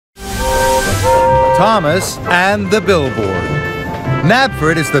Thomas and the Billboard.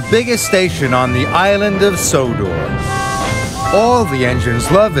 Knapford is the biggest station on the island of Sodor. All the engines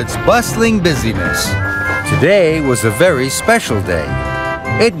love its bustling busyness. Today was a very special day.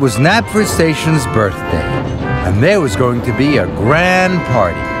 It was Knapford Station's birthday, and there was going to be a grand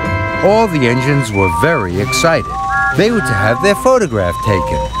party. All the engines were very excited. They were to have their photograph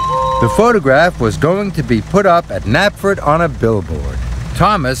taken. The photograph was going to be put up at Knapford on a billboard.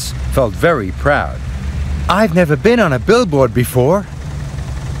 Thomas felt very proud. I've never been on a billboard before.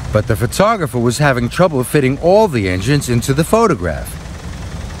 But the photographer was having trouble fitting all the engines into the photograph.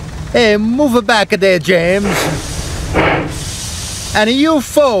 Hey, move it back there, James. And you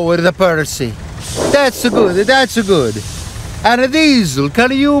forward, Percy. That's good, that's good. And Diesel,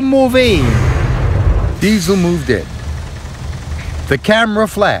 can you move in? Diesel moved in. The camera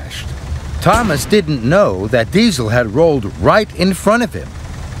flashed. Thomas didn't know that Diesel had rolled right in front of him.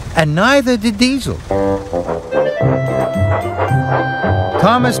 And neither did Diesel.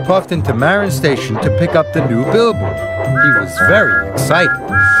 Thomas puffed into Marin Station to pick up the new billboard. He was very excited.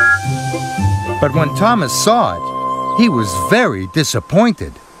 But when Thomas saw it, he was very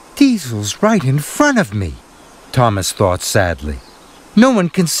disappointed. Diesel's right in front of me, Thomas thought sadly. No one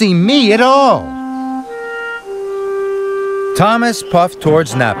can see me at all. Thomas puffed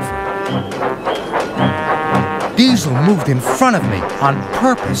towards Knapford. Diesel moved in front of me on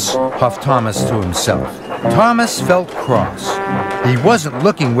purpose, puffed Thomas to himself. Thomas felt cross. He wasn't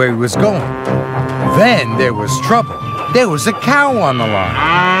looking where he was going. Then there was trouble. There was a cow on the line.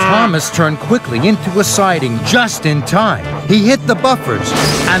 Thomas turned quickly into a siding just in time. He hit the buffers,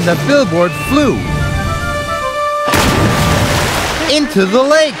 and the billboard flew into the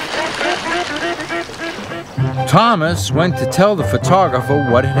lake. Thomas went to tell the photographer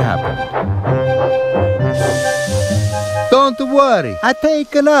what had happened. Don't worry, I'll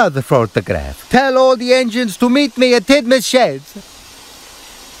take another photograph. Tell all the engines to meet me at Tidmouth Sheds.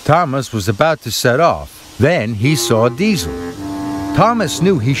 Thomas was about to set off. Then he saw Diesel. Thomas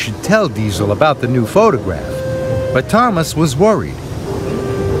knew he should tell Diesel about the new photograph. But Thomas was worried.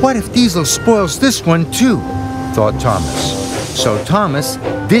 What if Diesel spoils this one too? Thought Thomas. So Thomas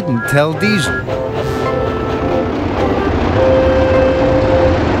didn't tell Diesel.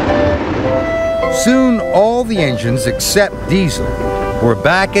 Soon, all the engines except Diesel were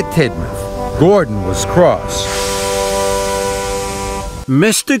back at Tidmouth. Gordon was cross.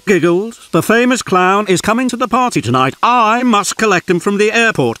 Mr. Giggles, the famous clown, is coming to the party tonight. I must collect him from the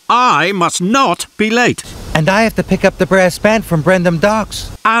airport. I must not be late. And I have to pick up the brass band from Brendam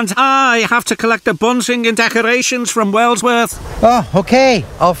Docks. And I have to collect the bunting and decorations from Wellsworth. Oh, okay.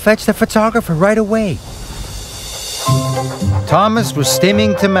 I'll fetch the photographer right away. Thomas was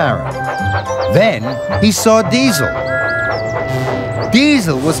steaming to Marin. Then he saw Diesel.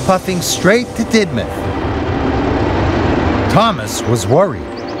 Diesel was puffing straight to Tidmouth. Thomas was worried.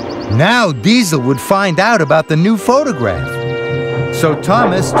 Now Diesel would find out about the new photograph. So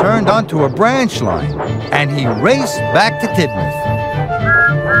Thomas turned onto a branch line and he raced back to Tidmouth.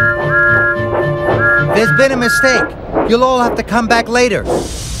 There's been a mistake. You'll all have to come back later.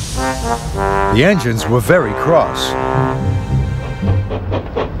 The engines were very cross.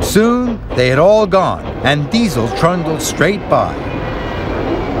 Soon, they had all gone, and Diesel trundled straight by.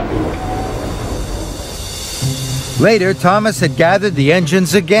 Later, Thomas had gathered the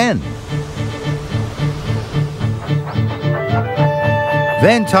engines again.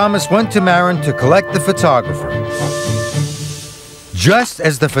 Then Thomas went to Marin to collect the photographer. Just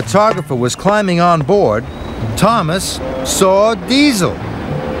as the photographer was climbing on board, Thomas saw Diesel.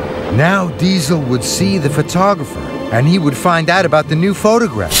 Now Diesel would see the photographer, and he would find out about the new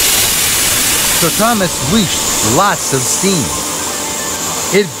photograph. So Thomas reached lots of steam.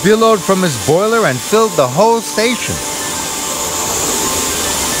 It billowed from his boiler and filled the whole station.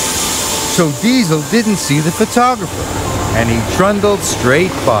 So Diesel didn't see the photographer, and he trundled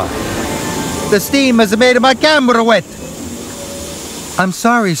straight by. The steam has made my camera wet. I'm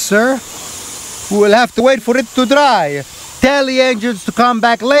sorry, sir. We'll have to wait for it to dry. Tell the engines to come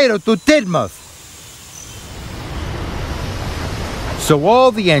back later to Tidmouth. So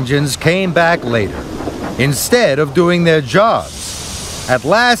all the engines came back later, instead of doing their jobs. At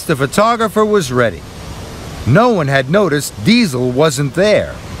last, the photographer was ready. No one had noticed Diesel wasn't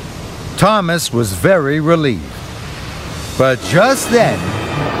there. Thomas was very relieved. But just then,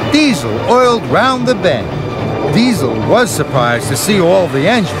 Diesel oiled round the bend. Diesel was surprised to see all the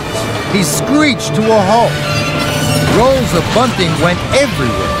engines. He screeched to a halt. Rolls of bunting went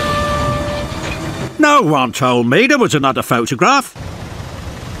everywhere. No one told me there was another photograph.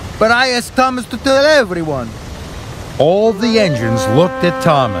 But I asked Thomas to tell everyone. All the engines looked at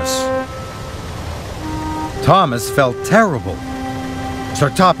Thomas. Thomas felt terrible. Sir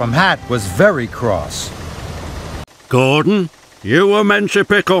Topham Hatt was very cross. Gordon, you were meant to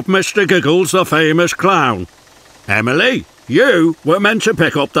pick up Mr. Giggles, the famous clown. Emily, you were meant to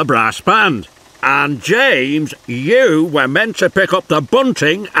pick up the brass band. And James, you were meant to pick up the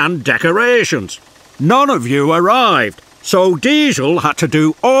bunting and decorations. None of you arrived, so Diesel had to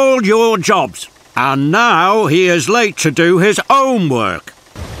do all your jobs. And now he is late to do his own work.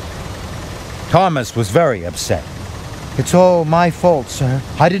 Thomas was very upset. It's all my fault, sir.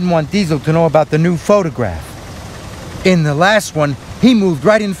 I didn't want Diesel to know about the new photograph. In the last one, he moved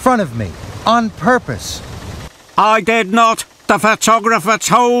right in front of me, on purpose. I did not. The photographer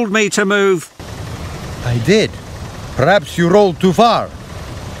told me to move. I did. Perhaps you rolled too far.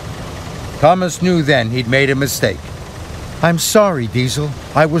 Thomas knew then he'd made a mistake. I'm sorry, Diesel.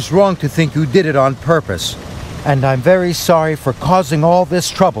 I was wrong to think you did it on purpose. And I'm very sorry for causing all this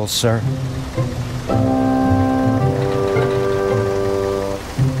trouble, sir.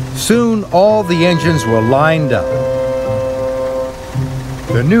 Soon all the engines were lined up.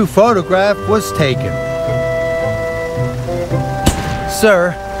 The new photograph was taken.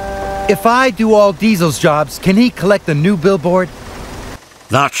 Sir, if I do all Diesel's jobs, can he collect the new billboard?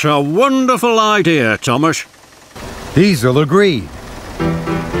 That's a wonderful idea, Thomas. Diesel agreed.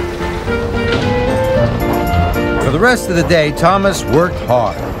 For the rest of the day, Thomas worked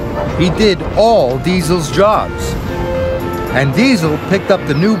hard. He did all Diesel's jobs. And Diesel picked up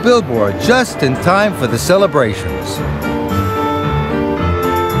the new billboard just in time for the celebrations.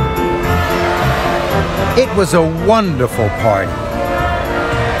 It was a wonderful party.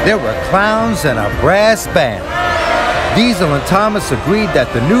 There were clowns and a brass band. Diesel and Thomas agreed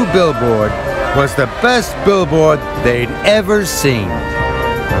that the new billboard was the best billboard they'd ever seen.